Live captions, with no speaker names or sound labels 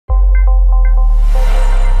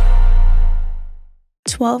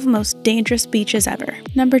12 most dangerous beaches ever.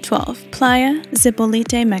 Number 12. Playa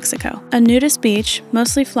Zipolite, Mexico. A nudist beach,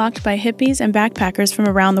 mostly flocked by hippies and backpackers from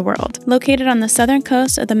around the world. Located on the southern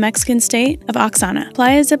coast of the Mexican state of Oaxaca,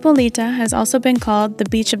 Playa Zipolite has also been called the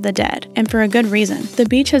Beach of the Dead, and for a good reason. The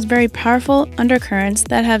beach has very powerful undercurrents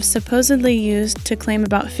that have supposedly used to claim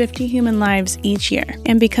about 50 human lives each year,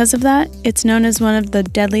 and because of that, it's known as one of the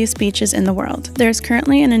deadliest beaches in the world. There's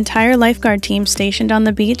currently an entire lifeguard team stationed on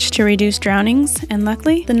the beach to reduce drownings, and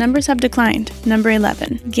luckily, the numbers have declined. Number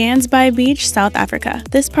 11. Gansbaai Beach, South Africa.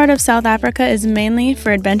 This part of South Africa is mainly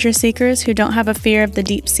for adventure seekers who don't have a fear of the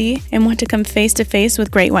deep sea and want to come face to face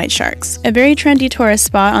with great white sharks. A very trendy tourist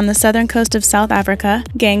spot on the southern coast of South Africa,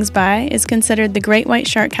 Gansbaai is considered the great white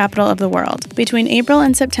shark capital of the world. Between April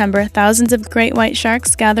and September, thousands of great white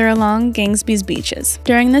sharks gather along Gansbaai's beaches.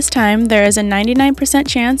 During this time, there is a 99%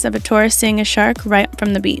 chance of a tourist seeing a shark right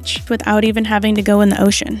from the beach, without even having to go in the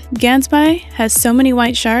ocean. Gansbaai has so many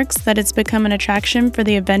white sharks that it's become an attraction for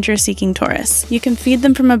the adventure-seeking tourists. You can feed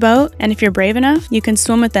them from a boat, and if you're brave enough, you can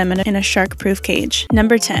swim with them in a shark-proof cage.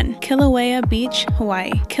 Number 10. Kilauea Beach,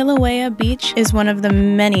 Hawaii. Kilauea Beach is one of the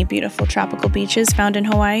many beautiful tropical beaches found in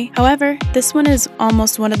Hawaii. However, this one is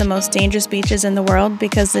almost one of the most dangerous beaches in the world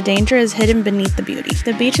because the danger is hidden beneath the beauty.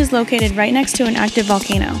 The beach is located right next to an active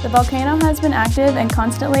volcano. The volcano has been active and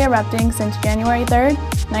constantly erupting since January 3rd,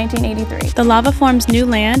 1983. The lava forms new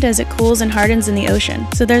land as it cools and hardens in the ocean,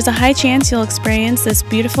 so there's a high chance you'll experience this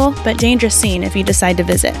beautiful but dangerous scene if you decide to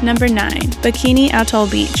visit. Number 9. Bikini Atoll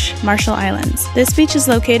Beach, Marshall Islands. This beach is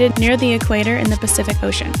located near the equator in the Pacific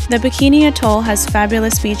Ocean. The Bikini Atoll has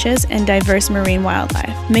fabulous beaches and diverse marine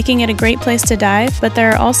wildlife, making it a great place to dive, but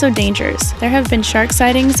there are also dangers. There have been shark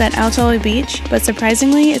sightings at Atoll Beach, but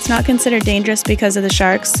surprisingly, it's not considered dangerous because of the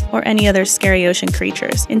sharks or any other scary ocean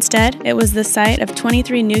creatures. Instead, it was the site of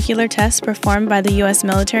 23 nuclear tests performed by the US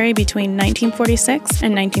military between 1946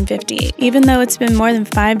 and 1958. Even though it's been more than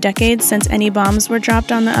 5 decades since any bombs were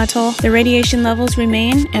dropped on the atoll, the radiation levels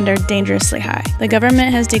remain and are dangerously high. The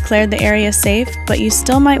government has declared the area safe, but you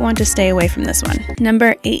still might want to stay away from this one.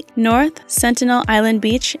 Number 8. North Sentinel Island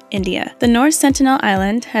Beach, India. The North Sentinel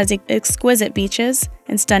Island has exquisite beaches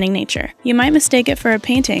and stunning nature. You might mistake it for a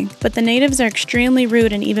painting, but the natives are extremely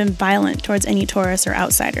rude and even violent towards any tourists or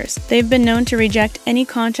outsiders. They've been known to reject any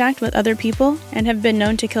contact with other people and have been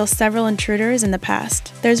known to kill several intruders in the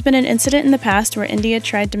past. There's been an incident in the past where India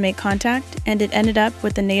tried to make contact, and it ended up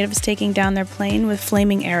with the natives taking down their plane with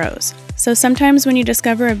flaming arrows. So sometimes when you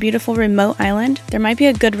discover a beautiful remote island, there might be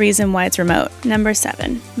a good reason why it's remote. Number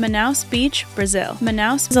 7. Manaus Beach, Brazil.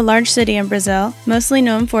 Manaus is a large city in Brazil, mostly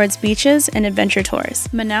known for its beaches and adventure tours.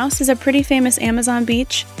 Manaus is a pretty famous Amazon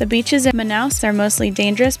beach. The beaches in Manaus are mostly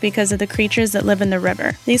dangerous because of the creatures that live in the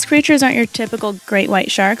river. These creatures aren't your typical great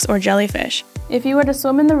white sharks or jellyfish. If you were to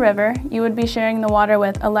swim in the river, you would be sharing the water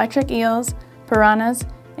with electric eels, piranhas,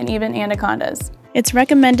 and even anacondas. It's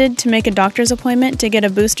recommended to make a doctor's appointment to get a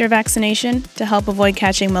booster vaccination to help avoid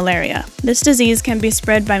catching malaria. This disease can be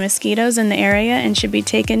spread by mosquitoes in the area and should be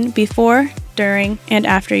taken before, during, and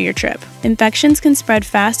after your trip. Infections can spread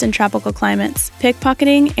fast in tropical climates.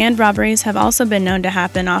 Pickpocketing and robberies have also been known to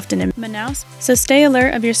happen often in Manaus, so stay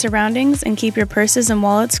alert of your surroundings and keep your purses and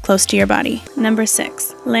wallets close to your body. Number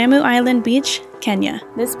 6. Lamu Island Beach, Kenya.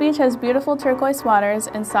 This beach has beautiful turquoise waters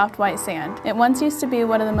and soft white sand. It once used to be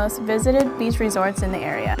one of the most visited beach resorts in the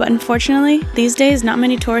area. But unfortunately, these days not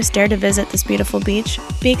many tourists dare to visit this beautiful beach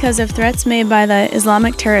because of threats made by the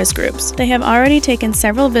Islamic terrorist groups. They have already taken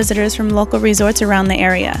several visitors from local resorts around the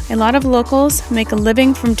area. A lot of locals make a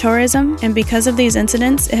living from tourism, and because of these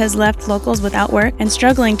incidents, it has left locals without work and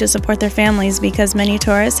struggling to support their families because many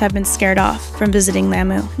tourists have been scared off from visiting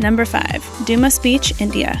Lamu. Number 5. Dumas Beach,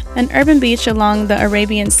 India. An urban beach along the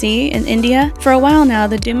Arabian Sea in India. For a while now,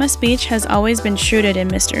 the Dumas Beach has always been shrouded in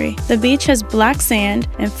mystery. The beach has black sand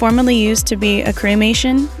and formerly used to be a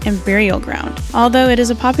cremation and burial ground. Although it is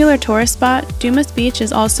a popular tourist spot, Dumas Beach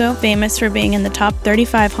is also famous for being in the top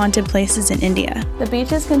 35 haunted places in India. The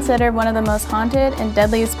beach is considered one of the most haunted and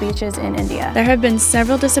deadliest beaches in India. There have been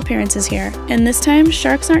several disappearances here, and this time,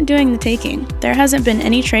 sharks aren't doing the taking. There hasn't been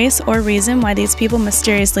any trace or reason why these people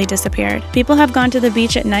mysteriously disappeared. People have gone to the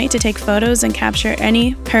beach at night to take photos and capture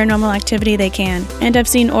any paranormal activity they can, and have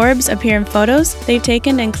seen orbs appear in photos they've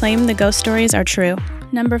taken and claim the ghost stories are true.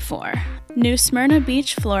 Number 4. New Smyrna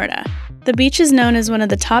Beach, Florida. The beach is known as one of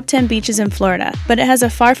the top 10 beaches in Florida, but it has a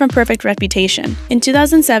far from perfect reputation. In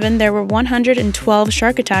 2007, there were 112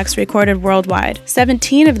 shark attacks recorded worldwide.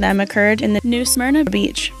 17 of them occurred in the New Smyrna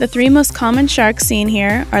Beach. The three most common sharks seen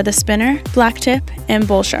here are the spinner, blacktip, and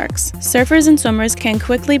bull sharks. Surfers and swimmers can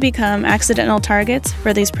quickly become accidental targets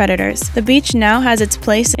for these predators. The beach now has its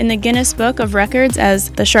place in the Guinness Book of Records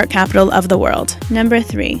as the shark capital of the world. Number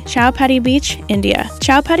 3. Chowpatty Beach, India.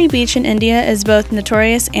 Chowpatty Beach in India is both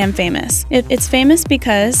notorious and famous. It's famous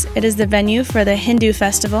because it is the venue for the Hindu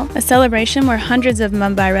festival, a celebration where hundreds of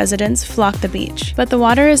Mumbai residents flock the beach. But the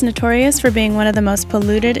water is notorious for being one of the most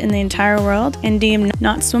polluted in the entire world and deemed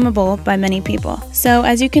not swimmable by many people. So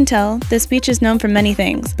as you can tell, this beach is known for many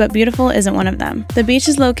things, but beautiful isn't one of them. The beach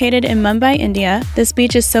is located in Mumbai, India. This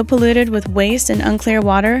beach is so polluted with waste and unclear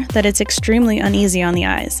water that it's extremely uneasy on the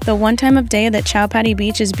eyes. The one time of day that Chowpatty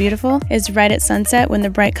Beach is beautiful is right at sunset, when the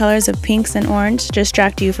bright colors of pinks and orange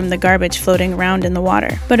distract you from the garbage floating around in the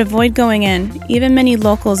water. But avoid going in. Even many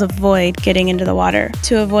locals avoid getting into the water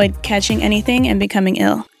to avoid catching anything and becoming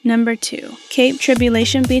ill. Number 2. Cape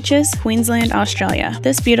Tribulation Beaches, Queensland, Australia.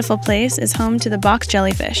 This beautiful place is home to the box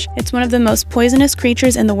jellyfish. It's one of the most poisonous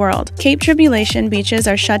creatures in the world. Cape Tribulation beaches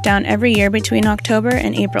are shut down every year between October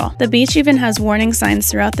and April. The beach even has warning signs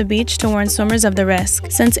throughout the beach to warn swimmers of the risk.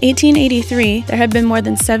 Since 1883, there have been more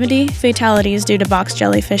than 70 fatalities due to box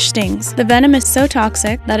jellyfish stings. The venom is so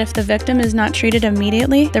toxic that if the victim is not treated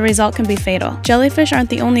immediately, the result can be fatal. Jellyfish aren't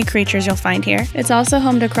the only creatures you'll find here. It's also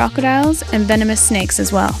home to crocodiles and venomous snakes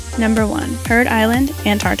as well. Number 1. Heard Island,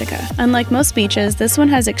 Antarctica. Unlike most beaches, this one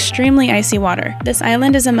has extremely icy water. This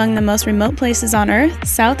island is among the most remote places on Earth,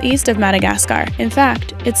 southeast of Madagascar. In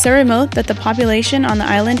fact, it's so remote that the population on the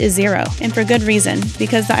island is 0, and for good reason,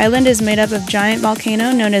 because the island is made up of a giant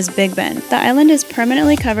volcano known as Big Ben. The island is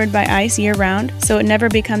permanently covered by ice year-round, so it never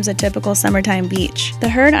becomes a typical summertime beach. The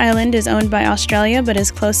Heard Island is owned by Australia but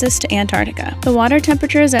is closest to Antarctica. The water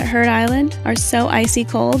temperatures at Heard Island are so icy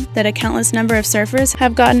cold that a countless number of surfers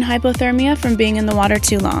have gotten hypothermia from being in the water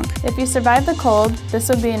too long. If you survive the cold, this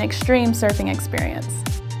would be an extreme surfing experience.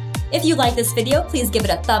 If you like this video, please give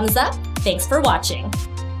it a thumbs up. Thanks for watching.